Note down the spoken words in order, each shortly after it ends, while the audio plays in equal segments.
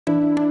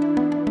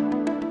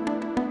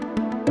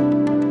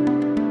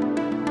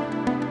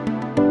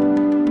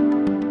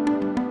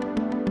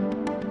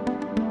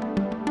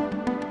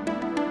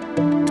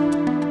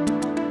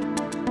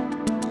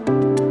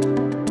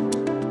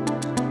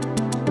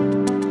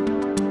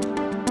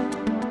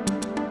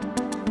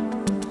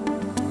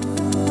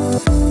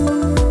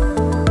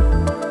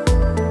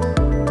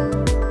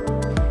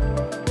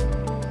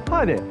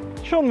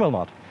Sean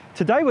Wilmot.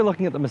 Today we're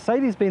looking at the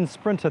Mercedes-Benz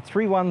Sprinter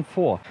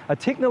 314, a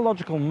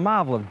technological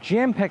marvel of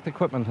jam-packed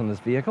equipment in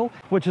this vehicle,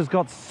 which has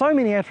got so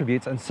many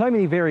attributes and so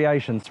many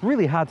variations, it's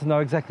really hard to know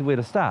exactly where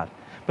to start.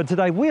 But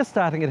today we're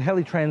starting at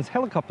Helitrans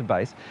helicopter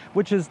base,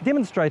 which is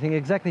demonstrating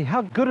exactly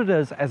how good it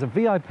is as a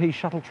VIP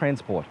shuttle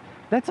transport.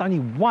 That's only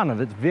one of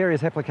its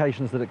various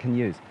applications that it can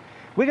use.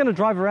 We're going to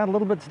drive around a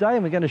little bit today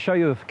and we're going to show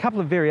you a couple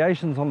of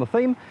variations on the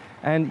theme,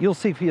 and you'll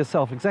see for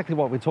yourself exactly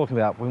what we're talking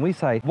about when we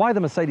say why the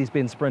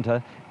Mercedes-Benz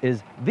Sprinter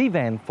is the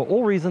van for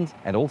all reasons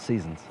and all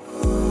seasons.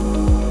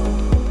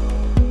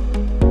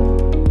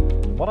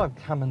 What I've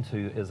come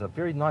into is a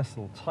very nice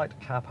little tight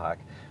car park,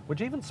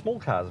 which even small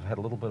cars have had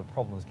a little bit of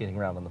problems getting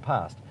around in the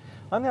past.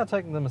 I'm now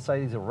taking the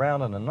Mercedes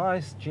around in a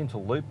nice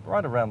gentle loop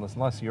right around this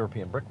nice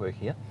European brickwork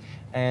here,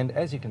 and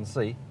as you can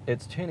see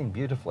it's turning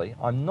beautifully.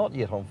 I'm not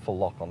yet on full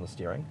lock on the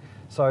steering,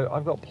 so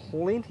I've got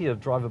plenty of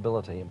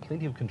drivability and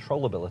plenty of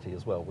controllability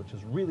as well, which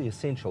is really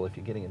essential if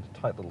you're getting into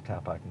tight little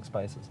car parking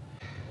spaces.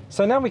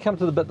 So now we come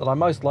to the bit that I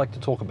most like to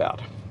talk about: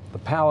 the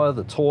power,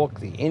 the torque,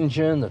 the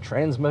engine, the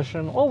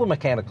transmission, all the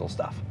mechanical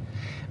stuff.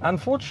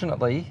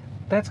 Unfortunately,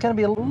 that's going to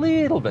be a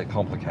little bit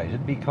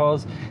complicated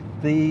because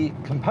the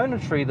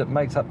componentry that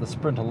makes up the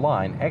Sprinter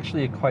line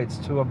actually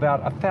equates to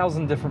about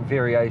 1,000 different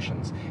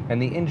variations, and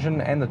the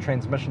engine and the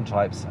transmission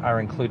types are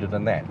included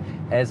in that,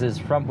 as is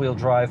front-wheel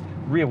drive,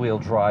 rear-wheel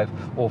drive,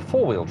 or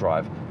four-wheel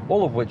drive,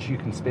 all of which you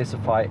can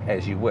specify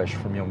as you wish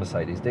from your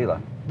Mercedes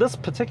dealer. This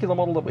particular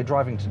model that we're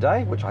driving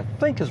today, which I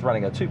think is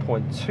running a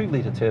 2.2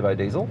 litre turbo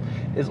diesel,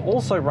 is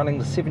also running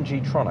the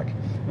G-Tronic,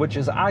 which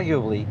is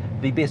arguably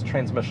the best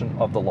transmission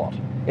of the lot.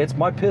 It's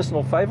my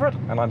personal favourite,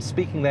 and I'm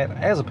speaking that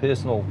as a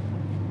personal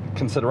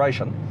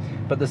consideration,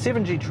 but the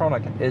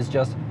G-Tronic is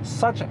just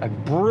such a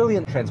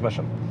brilliant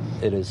transmission.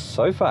 It is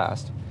so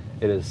fast,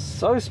 it is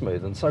so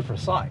smooth and so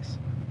precise,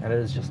 and it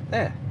is just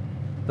the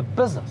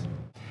business.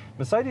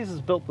 Mercedes has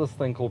built this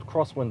thing called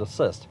crosswind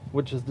assist,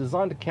 which is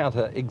designed to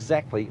counter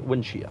exactly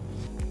wind shear.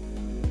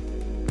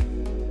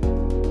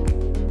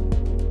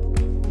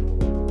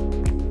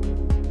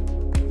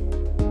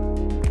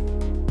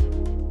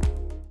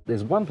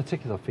 There's one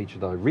particular feature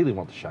that I really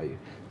want to show you.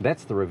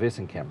 That's the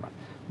reversing camera.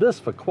 This,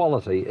 for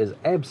quality, is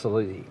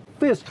absolutely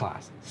first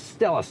class,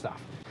 stellar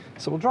stuff.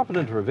 So we'll drop it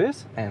into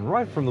reverse, and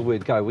right from the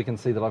word go, we can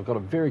see that I've got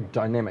a very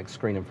dynamic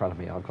screen in front of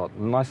me. I've got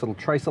nice little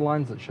tracer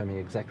lines that show me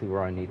exactly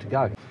where I need to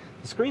go.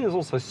 The screen is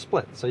also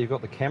split, so you've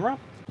got the camera.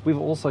 We've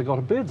also got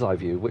a bird's eye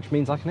view, which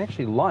means I can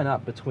actually line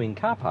up between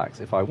car parks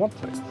if I want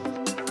to.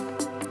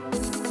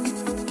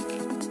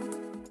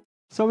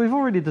 So we've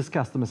already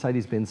discussed the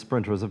Mercedes-Benz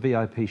Sprinter as a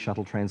VIP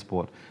shuttle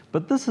transport,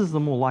 but this is the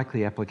more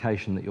likely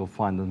application that you'll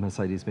find the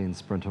Mercedes-Benz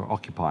Sprinter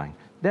occupying,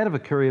 that of a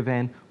courier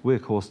van,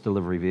 workhorse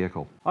delivery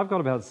vehicle. I've got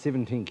about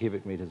 17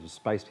 cubic metres of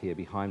space here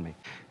behind me.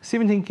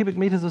 17 cubic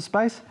metres of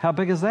space, how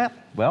big is that?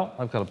 Well,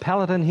 I've got a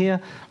pallet in here,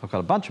 I've got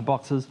a bunch of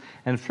boxes,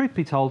 and if truth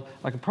be told,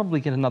 I could probably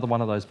get another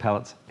one of those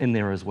pallets in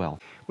there as well.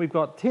 We've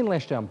got 10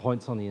 lashdown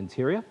points on the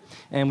interior,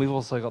 and we've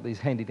also got these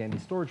handy dandy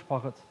storage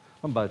pockets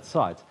on both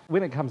sides.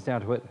 When it comes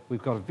down to it,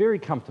 we've got a very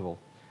comfortable,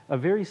 a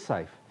very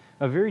safe,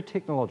 a very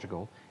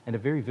technological, and a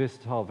very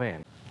versatile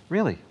van.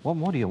 Really, what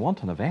more do you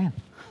want in a van?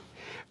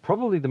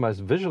 Probably the most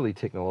visually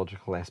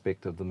technological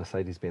aspect of the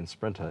Mercedes-Benz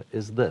Sprinter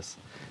is this.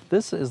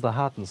 This is the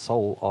heart and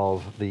soul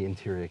of the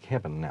interior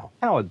cabin now,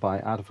 powered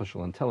by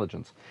artificial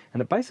intelligence.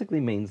 And it basically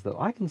means that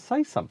I can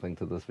say something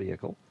to this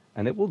vehicle,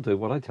 and it will do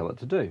what I tell it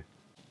to do.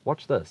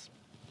 Watch this.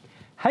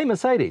 Hey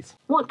Mercedes!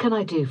 What can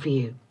I do for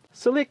you?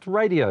 Select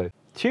radio.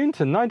 Tune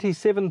to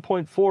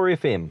 97.4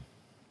 FM.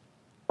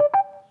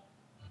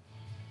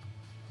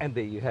 And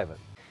there you have it.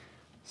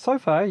 So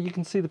far you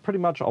can see the pretty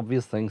much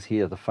obvious things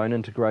here, the phone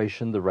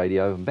integration, the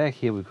radio, and back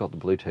here we've got the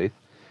Bluetooth.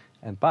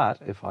 But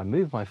if I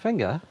move my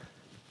finger,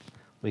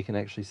 we can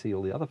actually see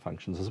all the other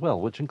functions as well,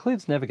 which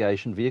includes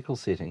navigation, vehicle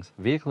settings,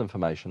 vehicle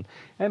information,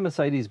 and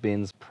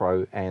Mercedes-Benz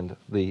Pro and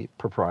the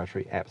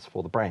proprietary apps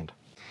for the brand.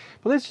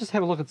 But let's just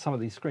have a look at some of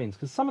these screens,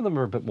 because some of them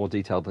are a bit more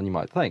detailed than you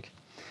might think.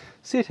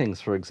 Settings,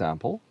 for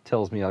example,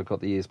 tells me I've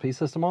got the ESP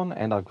system on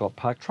and I've got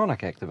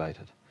G-Tronic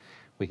activated.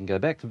 We can go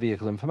back to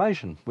vehicle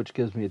information, which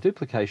gives me a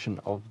duplication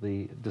of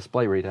the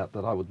display readout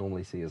that I would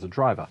normally see as a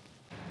driver.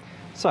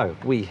 So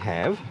we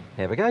have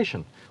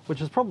navigation,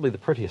 which is probably the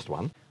prettiest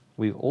one.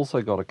 We've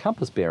also got a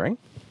compass bearing,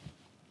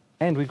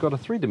 and we've got a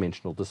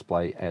three-dimensional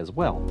display as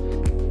well.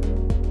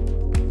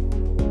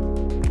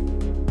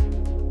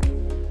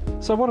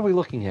 So what are we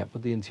looking at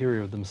with the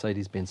interior of the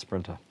Mercedes-Benz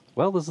Sprinter?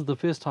 Well, this is the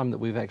first time that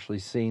we've actually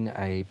seen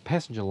a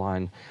passenger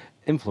line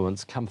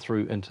influence come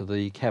through into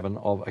the cabin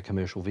of a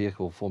commercial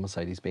vehicle for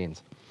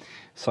Mercedes-Benz.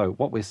 So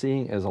what we're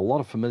seeing is a lot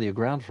of familiar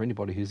ground for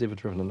anybody who's ever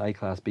driven an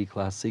A-Class,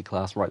 B-Class,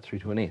 C-Class, right through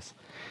to an S.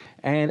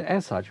 And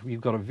as such,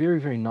 we've got a very,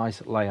 very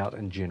nice layout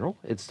in general.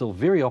 It's still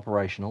very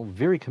operational,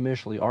 very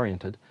commercially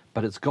oriented,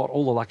 but it's got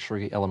all the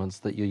luxury elements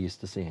that you're used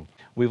to seeing.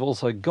 We've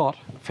also got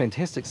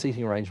fantastic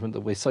seating arrangement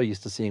that we're so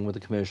used to seeing with the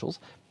commercials,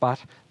 but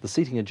the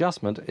seating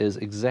adjustment is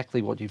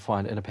exactly what you'd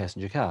find in a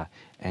passenger car,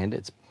 and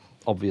it's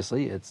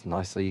Obviously, it's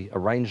nicely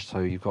arranged so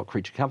you've got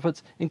creature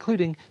comforts,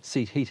 including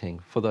seat heating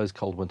for those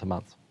cold winter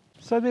months.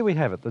 So there we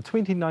have it, the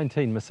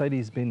 2019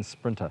 Mercedes-Benz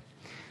Sprinter.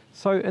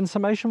 So in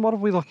summation, what are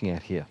we looking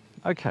at here?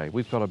 Okay,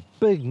 we've got a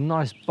big,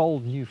 nice,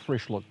 bold, new,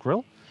 fresh look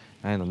grille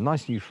and a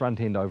nice new front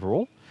end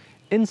overall.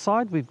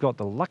 Inside, we've got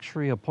the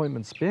luxury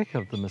appointment spec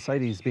of the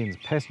Mercedes-Benz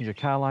passenger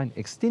car line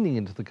extending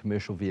into the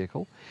commercial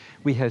vehicle.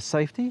 We have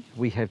safety,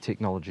 we have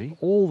technology,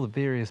 all the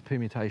various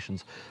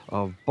permutations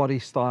of body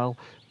style,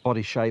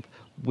 body shape,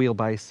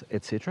 wheelbase,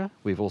 etc.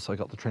 We've also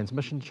got the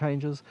transmission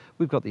changes,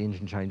 we've got the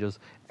engine changes,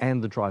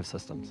 and the drive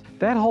systems.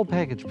 That whole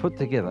package put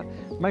together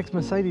makes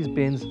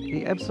Mercedes-Benz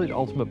the absolute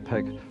ultimate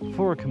pick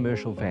for a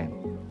commercial van.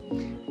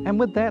 And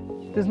with that,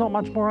 there's not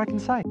much more I can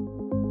say.